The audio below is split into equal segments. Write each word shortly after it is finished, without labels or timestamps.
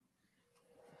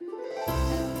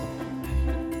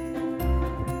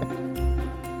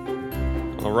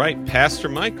All right, Pastor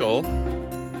Michael,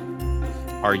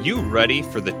 are you ready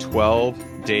for the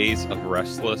 12 days of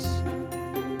Restless?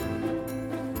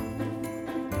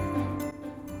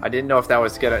 I didn't know if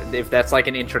that's like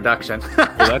an introduction.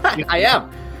 Well, I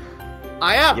am.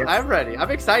 Yes. I'm ready.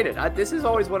 I'm excited. This is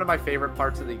always one of my favorite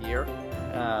parts of the year.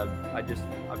 I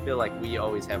feel like we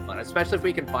always have fun, especially if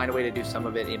we can find a way to do some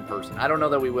of it in person. I don't know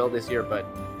that we will this year, but.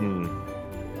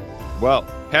 Well,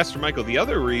 Pastor Michael, the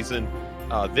other reason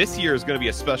this year is going to be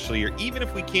a special year, even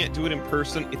if we can't do it in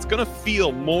person, it's going to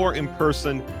feel more in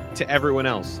person to everyone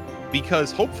else,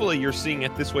 because hopefully you're seeing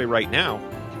it this way right now.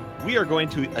 We are going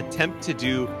to attempt to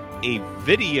do a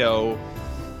video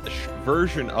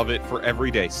version of it for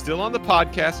every day, still on the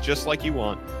podcast, just like you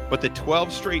want, but the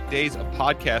 12 straight days of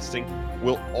podcasting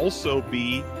will also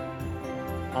be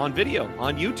on video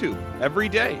on YouTube every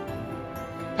day.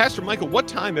 Pastor Michael, what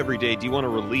time every day do you want to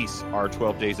release our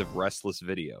 12 days of Restless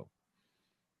video?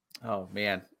 Oh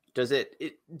man, does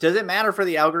it matter for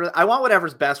the algorithm? I want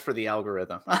whatever's best for the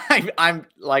algorithm. I'm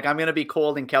going to be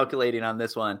cold and calculating on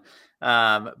this one.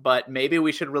 But maybe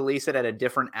we should release it at a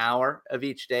different hour of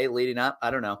each day leading up. I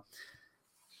don't know.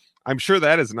 I'm sure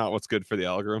that is not what's good for the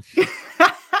algorithm.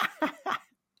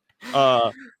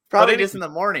 Probably just in the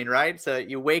morning, right? So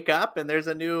you wake up and there's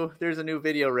a new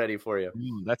video ready for you.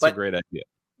 That's a great idea.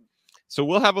 So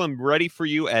we'll have them ready for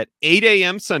you at 8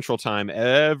 a.m. Central Time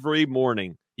every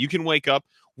morning. You can wake up.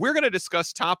 We're going to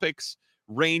discuss topics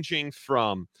ranging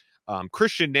from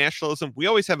Christian nationalism. We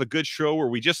always have a good show where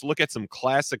we just look at some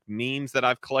classic memes that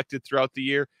I've collected throughout the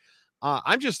year.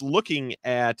 I'm just looking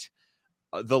at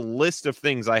the list of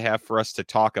things I have for us to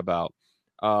talk about.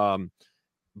 And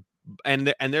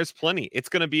there's plenty. It's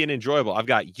going to be an enjoyable. I've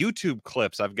got YouTube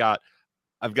clips. I've got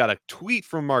a tweet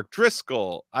from Mark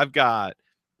Driscoll. I've got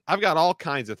all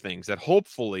kinds of things that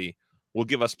hopefully will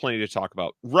give us plenty to talk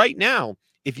about. Right now,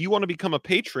 if you want to become a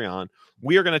Patreon,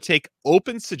 we are going to take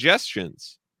open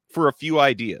suggestions for a few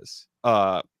ideas.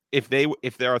 If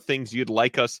there are things you'd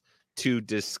like us to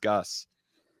discuss.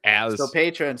 So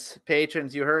patrons,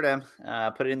 you heard him.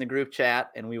 Put it in the group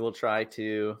chat, and we will try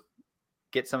to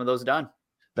get some of those done.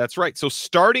 That's right. So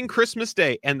starting Christmas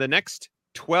Day and the next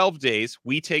 12 days,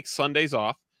 we take Sundays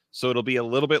off. So it'll be a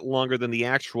little bit longer than the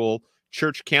actual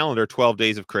church calendar, 12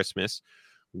 days of Christmas.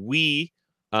 We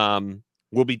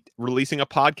will be releasing a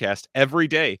podcast every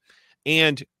day.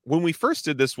 And when we first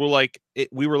did this, we were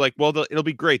like, well, it'll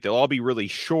be great. They'll all be really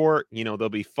short. They'll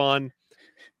be fun.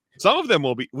 Some of them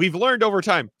will be, we've learned over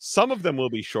time, some of them will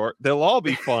be short. They'll all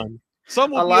be fun. A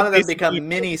lot of them become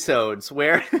mini-sodes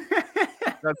where...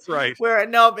 That's right.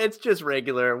 No, it's just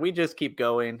regular. We just keep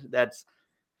going.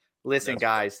 Listen,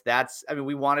 guys,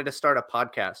 we wanted to start a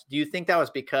podcast. Do you think that was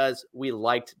because we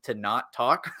liked to not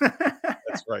talk?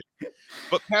 That's right.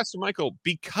 But Pastor Michael,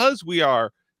 because we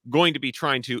are going to be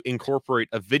trying to incorporate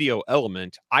a video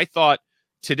element, I thought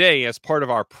today, as part of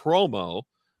our promo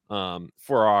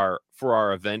for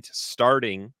our event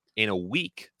starting in a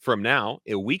week from now,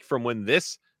 a week from when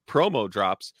this promo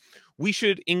drops, we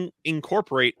should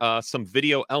incorporate some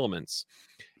video elements.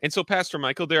 And so, Pastor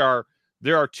Michael, there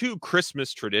are two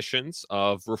Christmas traditions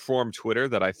of Reformed Twitter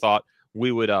that I thought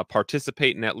we would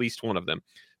participate in at least one of them.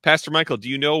 Pastor Michael, do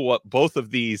you know what both of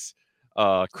these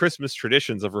Christmas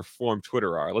traditions of Reformed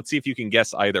Twitter are? Let's see if you can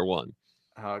guess either one.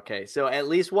 Okay, so at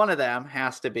least one of them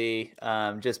has to be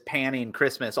just panning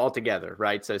Christmas altogether,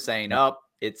 right? So saying,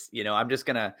 it's, I'm just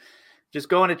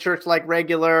going to church like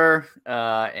regular,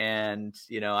 and,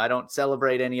 I don't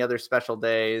celebrate any other special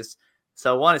days.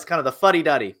 So one is kind of the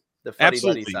fuddy-duddy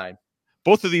side.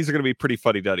 Both of these are going to be pretty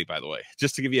fuddy-duddy, by the way,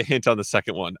 just to give you a hint on the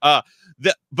second one.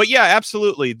 But yeah,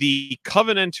 absolutely. The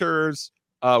Covenanters,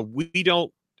 we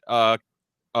don't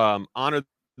honor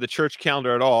the church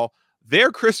calendar at all.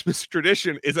 Their Christmas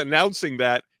tradition is announcing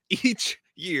that each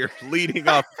year leading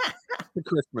up to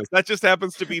Christmas. That just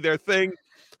happens to be their thing.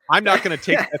 I'm not going to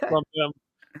take that from them.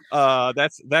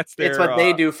 That's their. It's what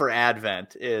they do for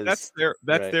Advent. That's their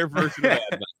version of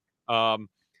Advent.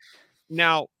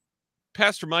 Now,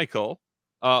 Pastor Michael,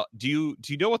 do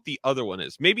you know what the other one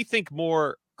is? Maybe think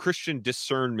more Christian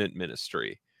discernment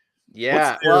ministry.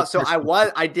 Yeah. Well, so I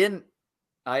wasn't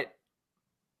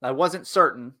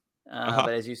certain, but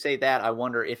as you say that, I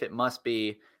wonder if it must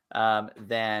be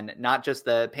then not just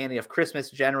the panning of Christmas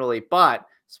generally, but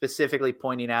specifically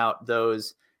pointing out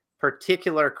those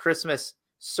particular Christmas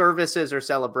services or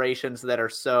celebrations that are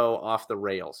so off the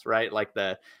rails, right? Like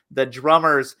the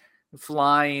drummers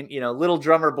flying, little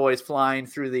drummer boys flying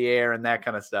through the air and that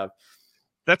kind of stuff.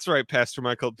 That's right, Pastor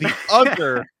Michael. The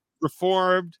other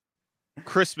Reformed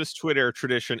Christmas Twitter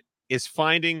tradition is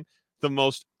finding the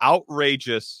most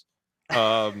outrageous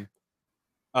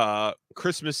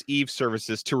Christmas Eve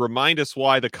services to remind us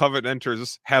why the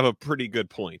Covenanters have a pretty good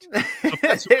point.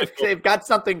 So They've got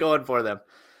something going for them.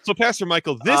 So Pastor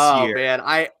Michael, this Oh year, man,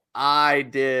 I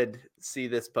did see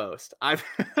this post. I've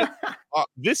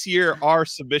this year, our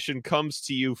submission comes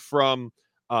to you from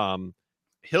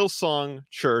Hillsong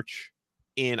Church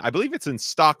I believe it's in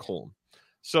Stockholm.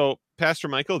 So, Pastor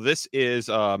Michael, this is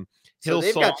so they've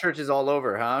Hillsong. got churches all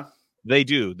over, huh? They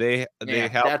do. They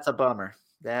have. That's a bummer.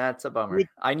 That's a bummer.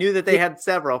 I knew that they had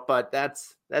several, but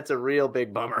that's a real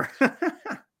big bummer.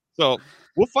 So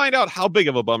we'll find out how big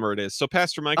of a bummer it is. So,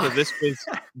 Pastor Michael, this was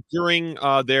during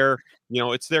their,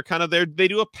 it's their kind of they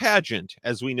do a pageant,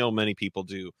 as we know many people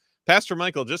do. Pastor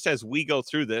Michael, just as we go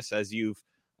through this, as you've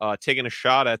taken a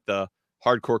shot at the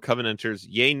hardcore Covenanters,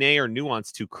 yay, nay, or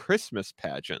nuance to Christmas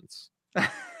pageants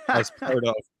as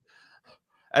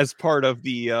part of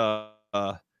the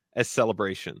as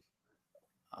celebration.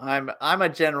 I'm a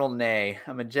general nay.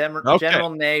 I'm a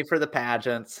general nay for the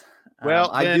pageants.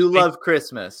 Well, I do love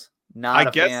Christmas. Not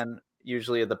a fan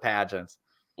usually of the pageants.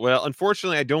 Well,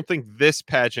 unfortunately, I don't think this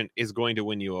pageant is going to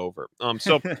win you over.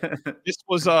 So this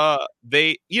was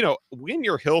when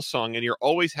you're Hillsong and you're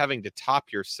always having to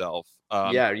top yourself.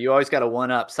 You always got to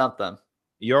one up something.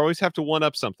 You always have to one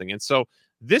up something. And so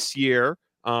this year,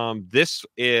 this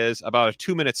is about a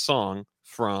 2-minute song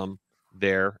from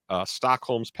their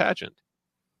Stockholm's pageant.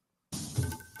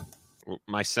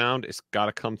 My sound has got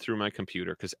to come through my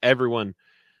computer because everyone,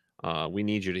 we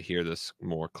need you to hear this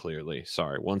more clearly.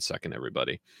 Sorry, 1 second,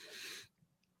 everybody.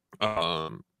 There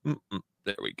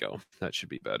we go. That should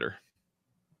be better.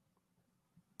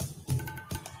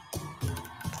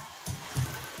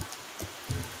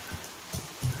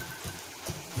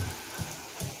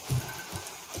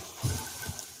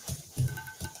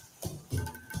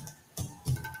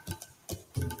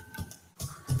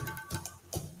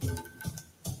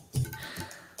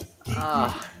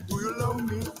 Do you love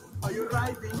me? Are you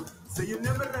riding? Say you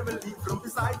never ever leave from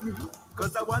beside me.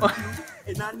 Cause I want you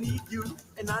and I need you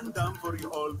and I'm down for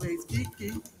you always.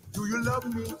 Kiki, do you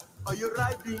love me? Are you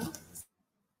riding?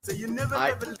 Say you never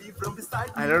ever leave from beside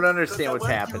me. I don't understand what's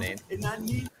happening. And I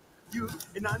need you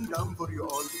and I'm down for you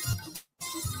always.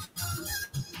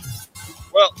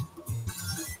 Well,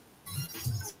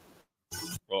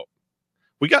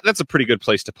 that's a pretty good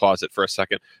place to pause it for a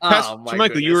second. Pastor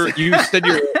Michael, goodness. you said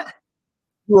you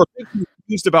were a bit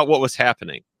confused about what was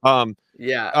happening. So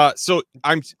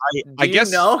I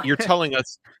guess you're telling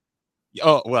us.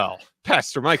 Oh well,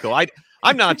 Pastor Michael,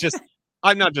 I'm not just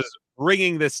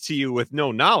bringing this to you with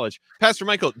no knowledge. Pastor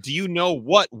Michael, do you know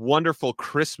what wonderful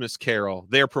Christmas carol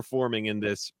they're performing in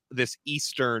this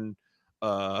Eastern,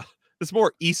 this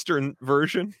more Eastern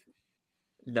version?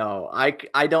 No,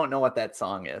 I don't know what that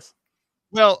song is.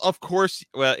 Well, of course.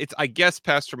 Well, I guess,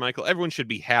 Pastor Michael, everyone should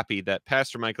be happy that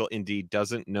Pastor Michael indeed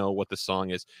doesn't know what the song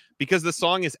is, because the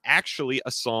song is actually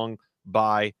a song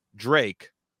by Drake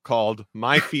called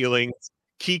My Feelings,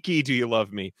 Kiki, Do You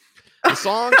Love Me? The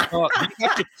song, you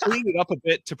have to clean it up a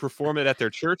bit to perform it at their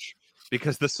church,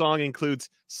 because the song includes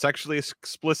sexually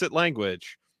explicit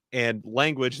language and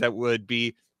language that would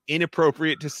be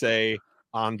inappropriate to say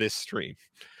on this stream.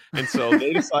 And so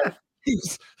they decided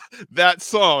that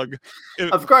song,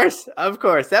 of course,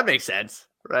 that makes sense,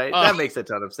 right? That makes a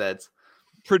ton of sense.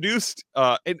 Produced,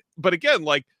 but again,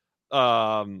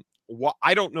 I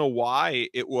don't know why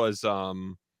it was.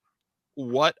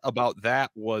 What about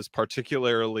that was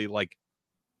particularly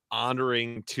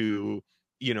honoring to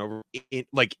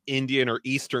Indian or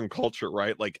Eastern culture,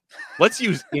 right? Let's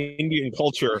use Indian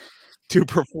culture to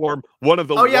perform one of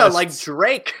the like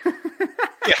Drake.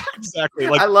 Yeah, exactly.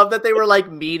 I love that they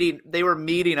were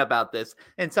meeting about this,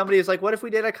 and somebody was like, what if we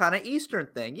did a kind of Eastern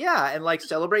thing? Yeah, and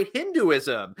celebrate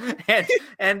Hinduism,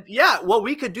 and well,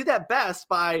 we could do that best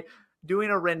by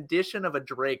doing a rendition of a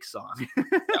Drake song.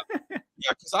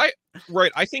 Because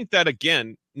I think that,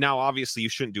 again, now obviously you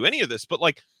shouldn't do any of this, but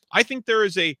I think there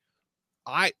is and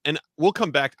I'll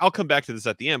come back to this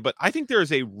at the end, but I think there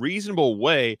is a reasonable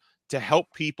way to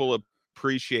help people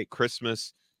appreciate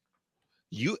Christmas.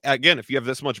 If you have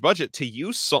this much budget, to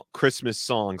use Christmas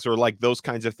songs or those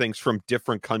kinds of things from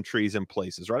different countries and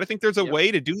places, right? I think there's a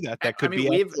way to do that. That could be.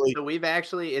 We've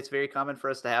actually, it's very common for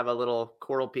us to have a little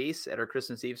choral piece at our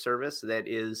Christmas Eve service that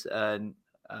is a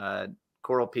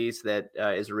choral piece that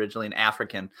is originally an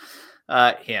African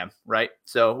hymn, right?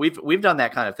 So we've done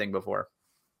that kind of thing before.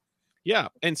 Yeah,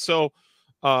 and so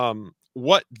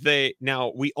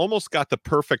we almost got the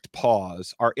perfect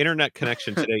pause. Our internet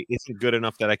connection today isn't good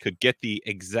enough that I could get the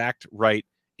exact right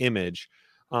image.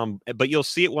 But you'll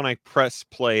see it when I press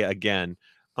play again.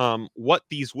 what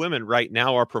these women right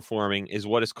now are performing is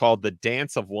what is called the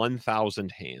Dance of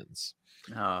 1,000 Hands.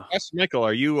 Oh. Yes, Michael,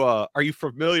 are you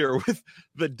familiar with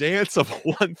the Dance of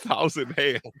 1,000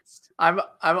 Hands? I'm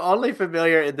only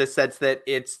familiar in the sense that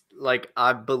it's like,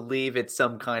 I believe it's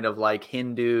some kind of like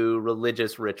Hindu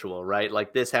religious ritual, right?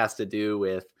 Like this has to do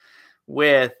with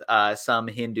some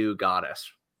Hindu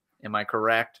goddess. Am I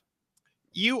correct?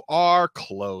 You are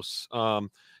close.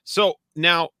 So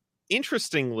now,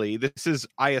 interestingly, this is,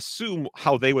 I assume,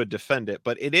 how they would defend it,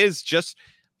 but it is just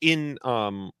in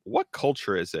what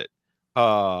culture is it?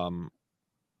 I'm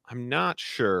not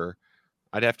sure.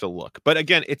 I'd have to look. But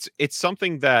again, it's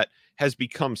something that has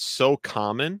become so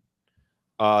common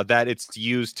that it's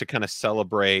used to kind of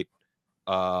celebrate.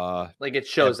 Like it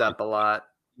shows up a lot.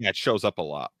 Yeah, it shows up a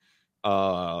lot.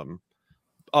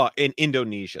 In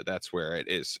Indonesia, that's where it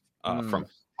is from.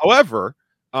 However,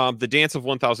 the Dance of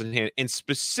 1,000 Hands, and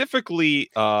specifically,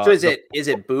 so is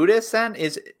it Buddhist then?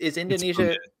 Is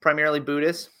Indonesia primarily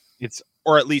Buddhist?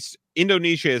 Or at least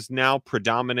Indonesia is now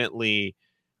predominantly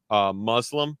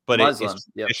Muslim, but it is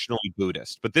traditionally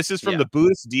Buddhist. But this is from the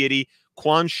Buddhist deity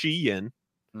Quan Shi Yin,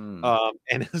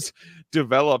 and is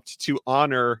developed to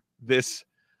honor this.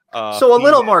 So a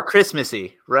little more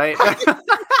Christmassy, right?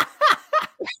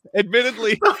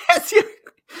 Admittedly,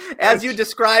 as you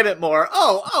describe it more.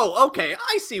 Oh, okay.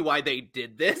 I see why they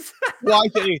did this. Why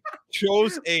they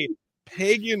chose a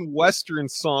pagan Western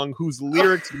song whose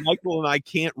lyrics Michael and I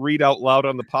can't read out loud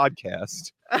on the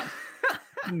podcast.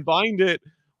 Combined it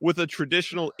with a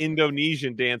traditional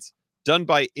Indonesian dance done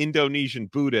by Indonesian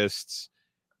Buddhists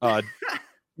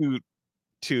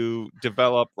to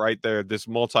develop right there this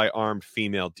multi-armed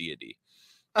female deity.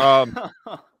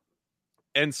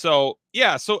 And so,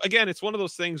 yeah, so again, it's one of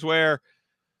those things where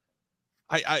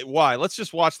why? Let's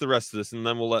just watch the rest of this, and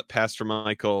then we'll let Pastor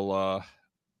Michael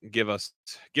give us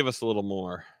a little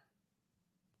more.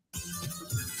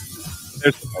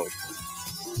 There's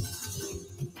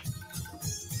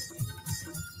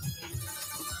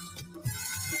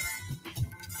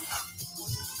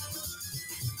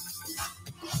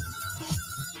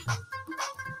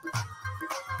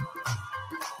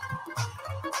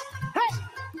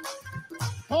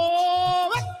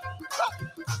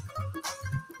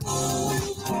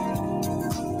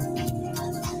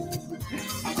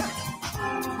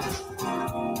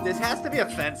This has to be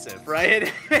offensive,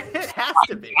 right? It has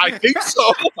to be. I think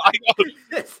so.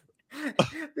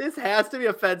 This has to be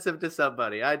offensive to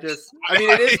somebody. I mean,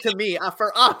 it is to me.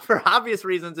 For obvious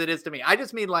reasons, it is to me. I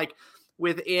just mean like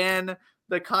within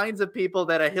the kinds of people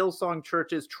that a Hillsong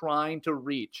church is trying to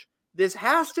reach. This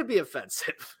has to be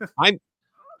offensive. I'm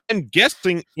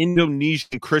guessing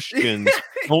Indonesian Christians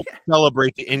don't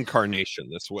celebrate the incarnation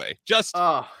this way. Just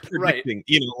predicting,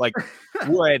 right. Like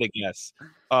we're at a guess.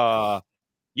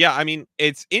 Yeah, I mean,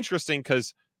 it's interesting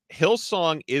because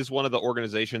Hillsong is one of the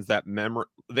organizations that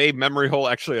memory hole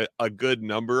actually a good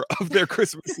number of their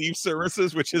Christmas Eve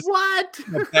services, which is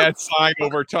a bad sign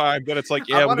over time. That it's like,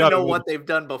 yeah, I want to know what they've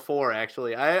done before.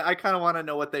 Actually, I kind of want to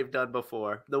know what they've done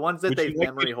before. The ones that they've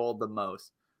memory holed the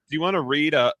most. Do you want to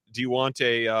read? Do you want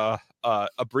a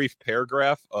brief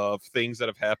paragraph of things that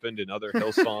have happened in other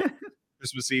Hillsong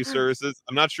Christmas Eve services?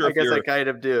 I'm not sure. I guess I kind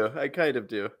of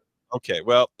do. Okay,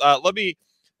 well, let me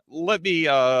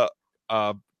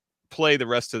play the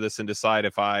rest of this and decide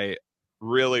if I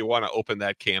really want to open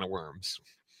that can of worms.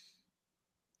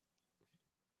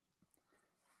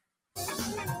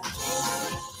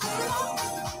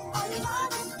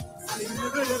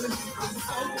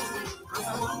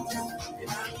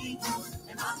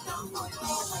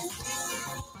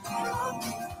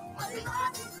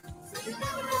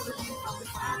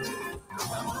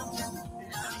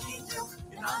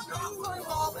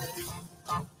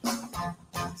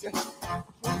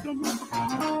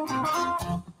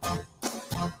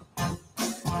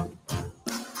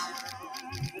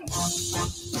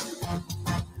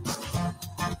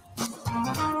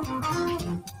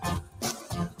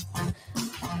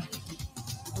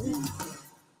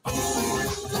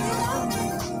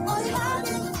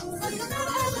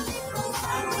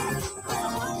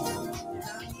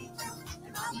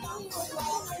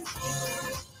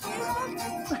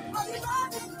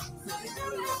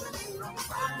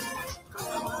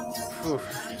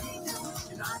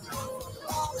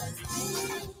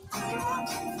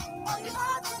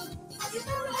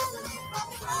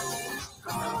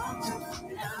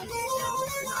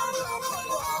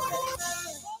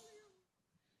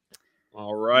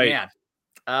 All right. Man,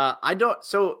 I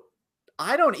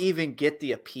don't even get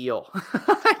the appeal.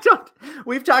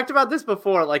 We've talked about this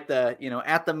before, like the,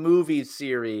 at the movies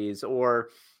series or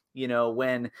You know,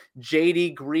 when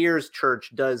JD Greer's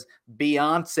church does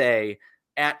Beyonce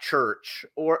at church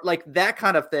or like that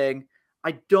kind of thing.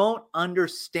 I don't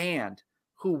understand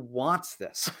who wants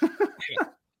this.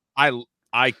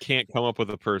 I can't come up with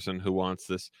a person who wants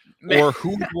this or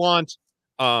who would want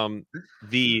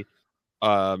the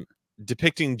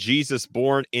depicting Jesus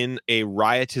born in a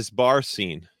riotous bar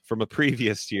scene from a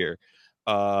previous year.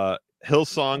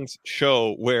 Hillsong's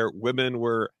show where women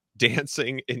were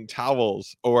dancing in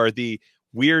towels, or the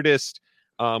weirdest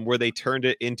where they turned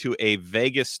it into a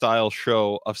Vegas style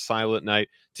show of Silent Night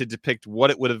to depict what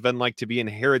it would have been like to be in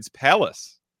Herod's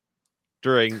palace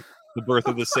during the birth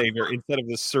of the Savior instead of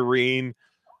the serene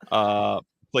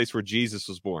place where Jesus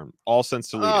was born. All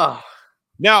sense deleted. Oh.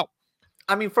 Now,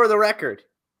 I mean, for the record,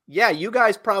 yeah, you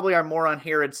guys probably are more on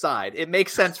Herod's side. It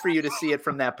makes sense for you to see it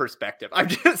from that perspective. I'm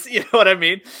just, you know what I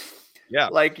mean? Yeah.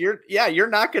 Like you're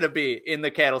not going to be in the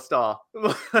cattle stall,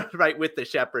 right, with the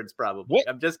shepherds probably. What?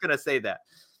 I'm just going to say that.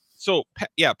 So,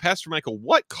 yeah, Pastor Michael,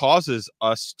 what causes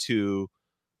us to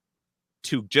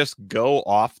just go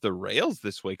off the rails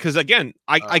this way? Because again,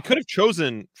 I could have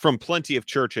chosen from plenty of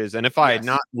churches, and if I had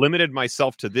not limited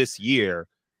myself to this year,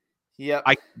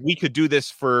 we could do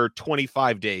this for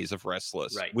 25 days of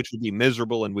Restless, right, which would be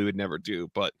miserable and we would never do.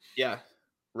 But yeah,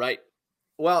 right.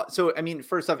 Well, so I mean,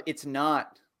 first off, it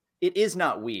is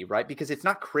not we, right? Because it's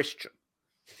not Christian,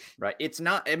 right? It's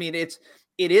not. I mean, it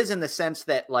is in the sense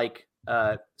that like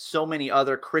so many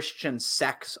other Christian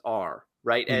sects are,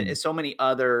 right? And so many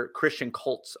other Christian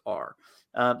cults are.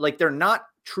 Like they're not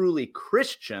truly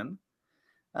Christian,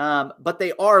 but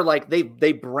they are like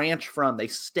they branch from, they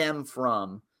stem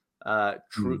from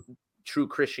true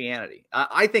Christianity.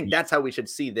 I think that's how we should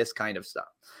see this kind of stuff.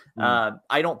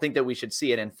 I don't think that we should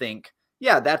see it and think,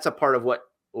 yeah, that's a part of what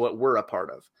we're a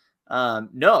part of.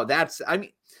 No, that's, I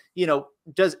mean, you know,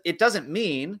 it doesn't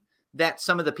mean that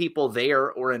some of the people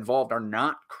there or involved are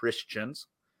not Christians.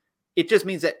 It just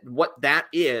means that what that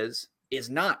is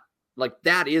not like,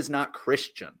 that is not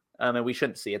Christian. And we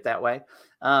shouldn't see it that way.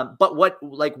 But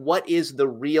what is the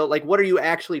real, like, what are you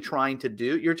actually trying to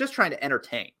do? You're just trying to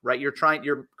entertain, right?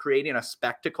 You're creating a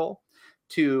spectacle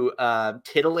to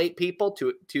titillate people,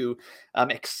 to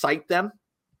excite them,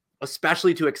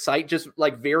 especially to excite just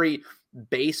like very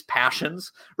base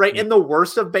passions, right? And the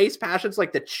worst of base passions,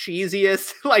 like the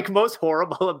cheesiest, like most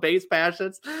horrible of base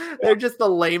passions. They're just the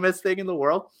lamest thing in the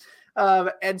world.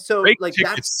 And so great like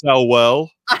that's so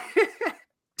well.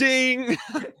 Ding.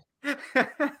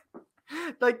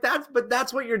 Like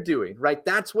that's what you're doing, right?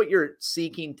 That's what you're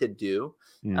seeking to do,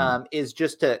 is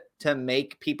just to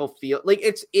make people feel like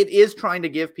it is trying to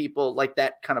give people like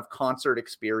that kind of concert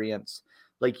experience.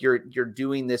 Like you're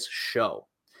doing this show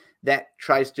that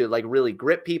tries to like really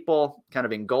grip people, kind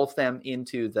of engulf them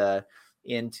into the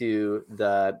you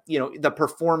know, the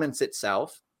performance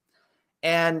itself.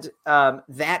 And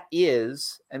that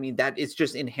is, I mean, that is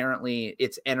just inherently,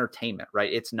 it's entertainment,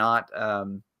 right? It's not,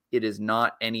 it is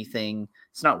not anything.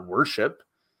 It's not worship.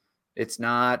 It's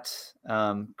not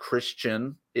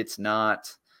Christian. It's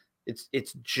not,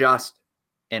 it's just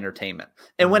entertainment.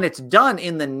 And when it's done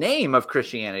in the name of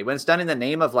Christianity, when it's done in the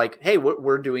name of like, hey,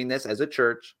 we're doing this as a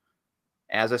church,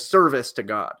 as a service to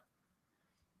God,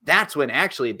 that's when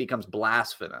actually it becomes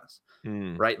blasphemous,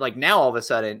 right? Like now all of a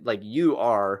sudden, like you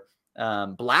are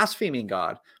blaspheming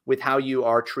God with how you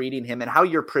are treating him and how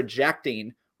you're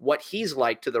projecting what he's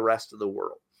like to the rest of the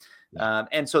world.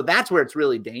 And so that's where it's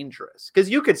really dangerous, because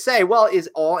you could say, well, is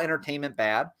all entertainment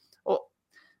bad? Well,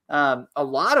 a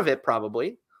lot of it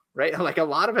probably, right? Like a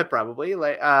lot of it probably,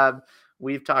 like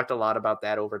we've talked a lot about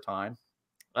that over time.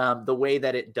 The way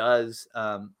that it does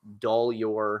dull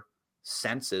your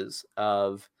senses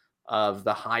of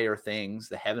the higher things,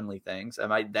 the heavenly things.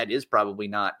 That is probably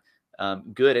not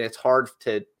good, and it's hard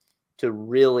to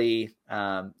really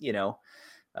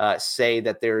say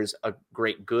that there's a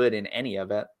great good in any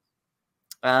of it.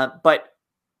 But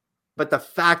the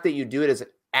fact that you do it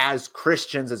as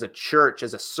Christians, as a church,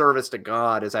 as a service to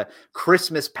God, as a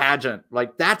Christmas pageant,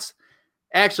 like that's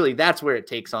where it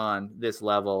takes on this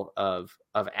level of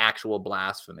actual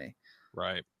blasphemy.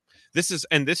 Right. This is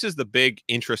the big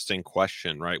interesting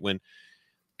question, right? When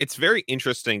it's very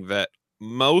interesting that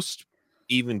most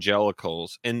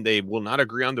evangelicals, and they will not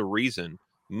agree on the reason,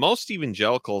 most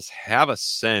evangelicals have a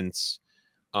sense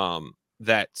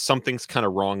that something's kind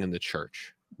of wrong in the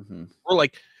church. Or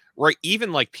like, right,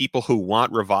 even like people who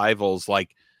want revivals,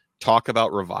 like talk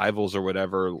about revivals or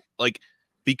whatever, like,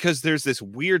 because there's this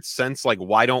weird sense, like,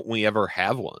 why don't we ever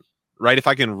have one, right? If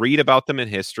I can read about them in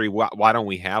history, why don't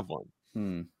we have one?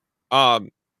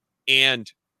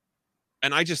 And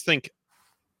I just think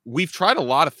we've tried a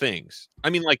lot of things. I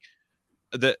mean, like,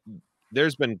 that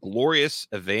there's been glorious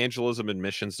evangelism and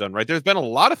missions done, right? There's been a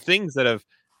lot of things that have,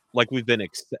 like,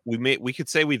 we could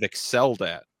say we've excelled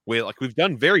at. We've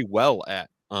done very well at,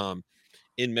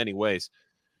 in many ways.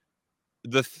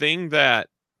 The thing that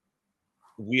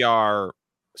we are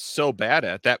so bad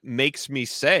at, that makes me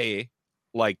say,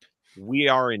 like, we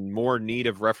are in more need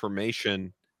of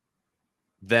reformation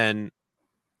than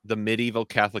the medieval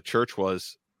Catholic Church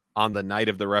was on the night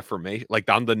of the Reformation. Like,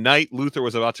 on the night Luther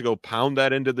was about to go pound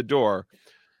that into the door,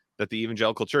 that the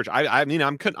evangelical church, I mean,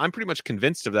 I'm pretty much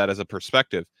convinced of that as a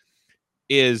perspective,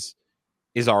 is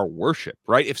our worship,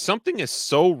 right? If something is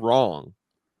so wrong,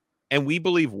 and we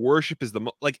believe worship is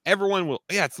like, everyone will,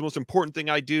 yeah, it's the most important thing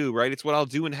I do, right? It's what I'll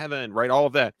do in heaven, right? All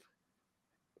of that.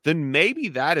 Then maybe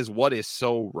that is what is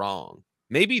so wrong.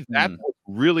 Maybe that's what's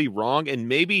really wrong. And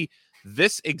maybe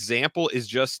this example is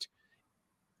just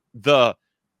the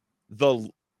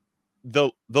little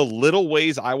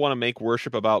ways I want to make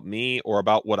worship about me or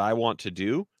about what I want to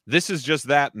do. This is just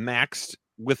that maxed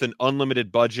with an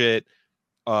unlimited budget,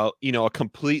 a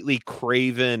completely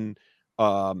craven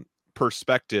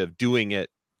perspective, doing it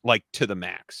like to the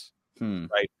max.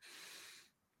 Right.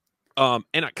 And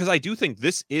because I do think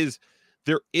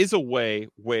there is a way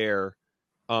where,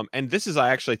 and this is, I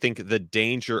actually think, the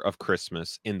danger of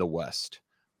Christmas in the West.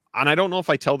 And I don't know if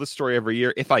I tell this story every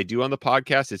year. If I do on the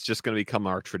podcast, it's just going to become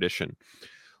our tradition,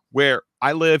 where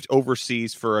I lived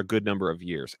overseas for a good number of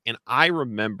years. And I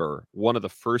remember one of the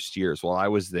first years while I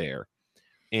was there,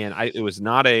 and it was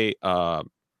not a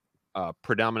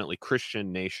predominantly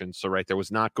Christian nation. So, right, there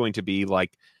was not going to be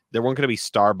there weren't going to be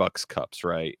Starbucks cups,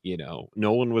 right?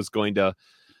 No one was going to,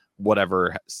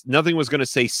 whatever, nothing was going to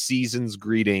say season's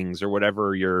greetings or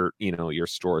whatever your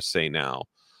stores say now.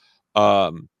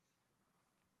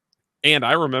 And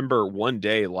I remember one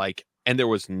day, and there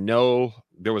was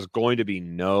going to be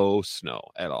no snow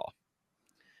at all.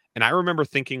 And I remember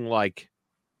thinking, the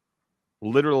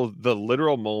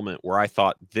literal moment where I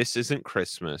thought, this isn't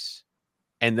Christmas.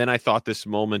 And then I thought this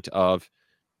moment of,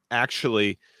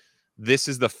 actually, this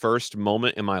is the first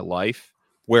moment in my life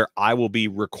where I will be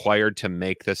required to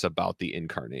make this about the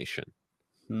incarnation.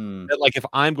 That, if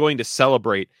I'm going to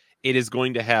celebrate, it is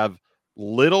going to have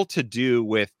little to do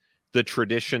with the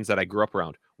traditions that I grew up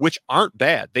around, which aren't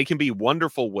bad. They can be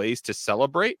wonderful ways to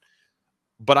celebrate,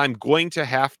 but I'm going to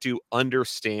have to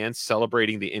understand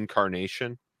celebrating the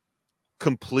incarnation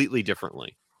completely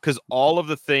differently, because all of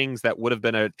the things that would have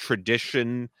been a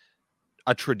traditional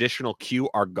cue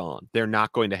are gone. They're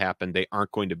not going to happen. They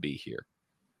aren't going to be here.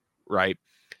 Right.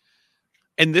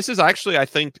 And this is actually, I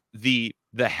think, the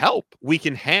help we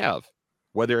can have,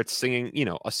 whether it's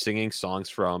singing songs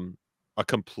from a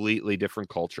completely different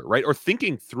culture, right? Or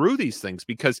thinking through these things,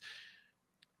 because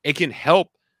it can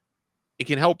help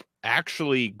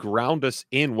actually ground us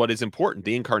in what is important,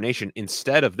 the incarnation,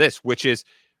 instead of this, which is,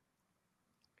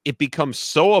 it becomes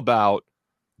so about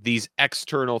these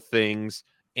external things,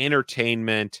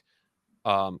 entertainment,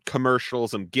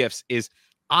 commercials and gifts. Is,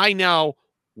 I now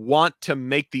want to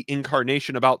make the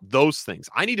incarnation about those things.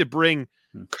 I need to bring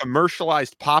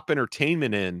commercialized pop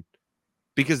entertainment in,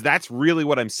 because that's really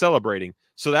what I'm celebrating.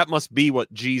 So that must be what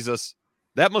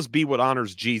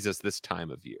honors Jesus this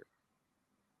time of year.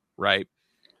 Right.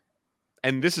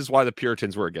 And this is why the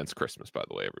Puritans were against Christmas, by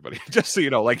the way, everybody. Just so you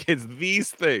know, it's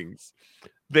these things.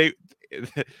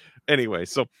 Anyway,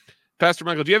 so Pastor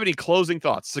Michael, do you have any closing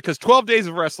thoughts? Because 12 days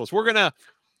of Restless, we're gonna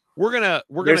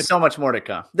there's so much more to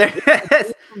come.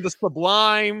 From the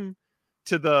sublime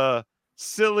to the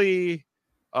silly,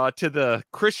 to the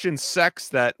Christian sex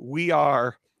that we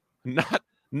are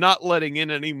not letting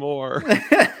in anymore.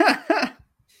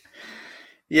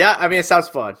 Yeah, I mean, it sounds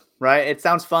fun, right? It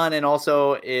sounds fun, and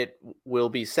also it will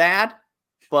be sad,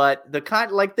 but the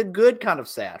good kind of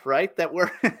sad, right? That we're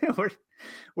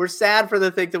sad for the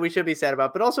things that we should be sad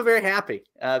about, but also very happy,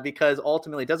 because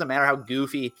ultimately it doesn't matter how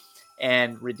goofy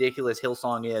and ridiculous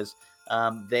Hillsong is.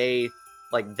 They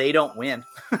don't win.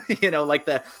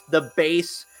 The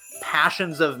base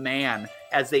passions of man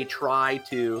as they try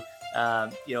to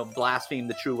blaspheme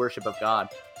the true worship of God.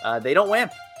 They don't win.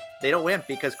 They don't win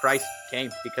because Christ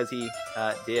came, because he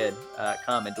did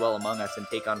come and dwell among us and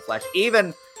take on flesh,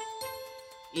 even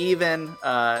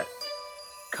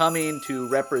coming to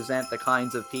represent the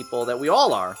kinds of people that we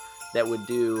all are, that would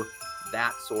do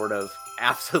that sort of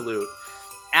absolute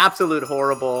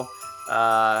horrible,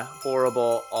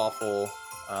 awful,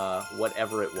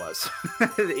 whatever it was.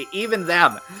 Even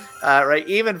them, right?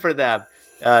 Even for them,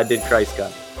 did Christ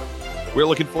come. We're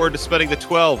looking forward to spending the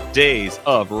 12 days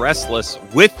of Restless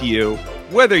with you,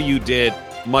 whether you did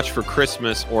much for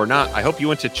Christmas or not. I hope you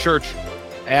went to church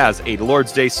as a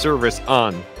Lord's Day service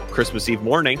on Christmas Eve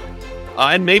morning,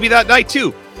 and maybe that night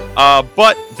too.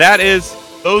 But that is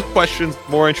those questions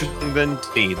more interesting than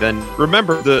me. Then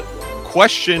remember, the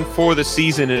question for the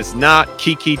season is not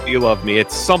Kiki, do you love me?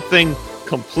 It's something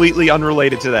completely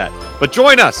unrelated to that. But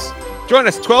join us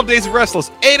 12 Days of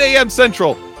Restless, 8 a.m.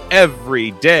 Central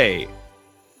every day.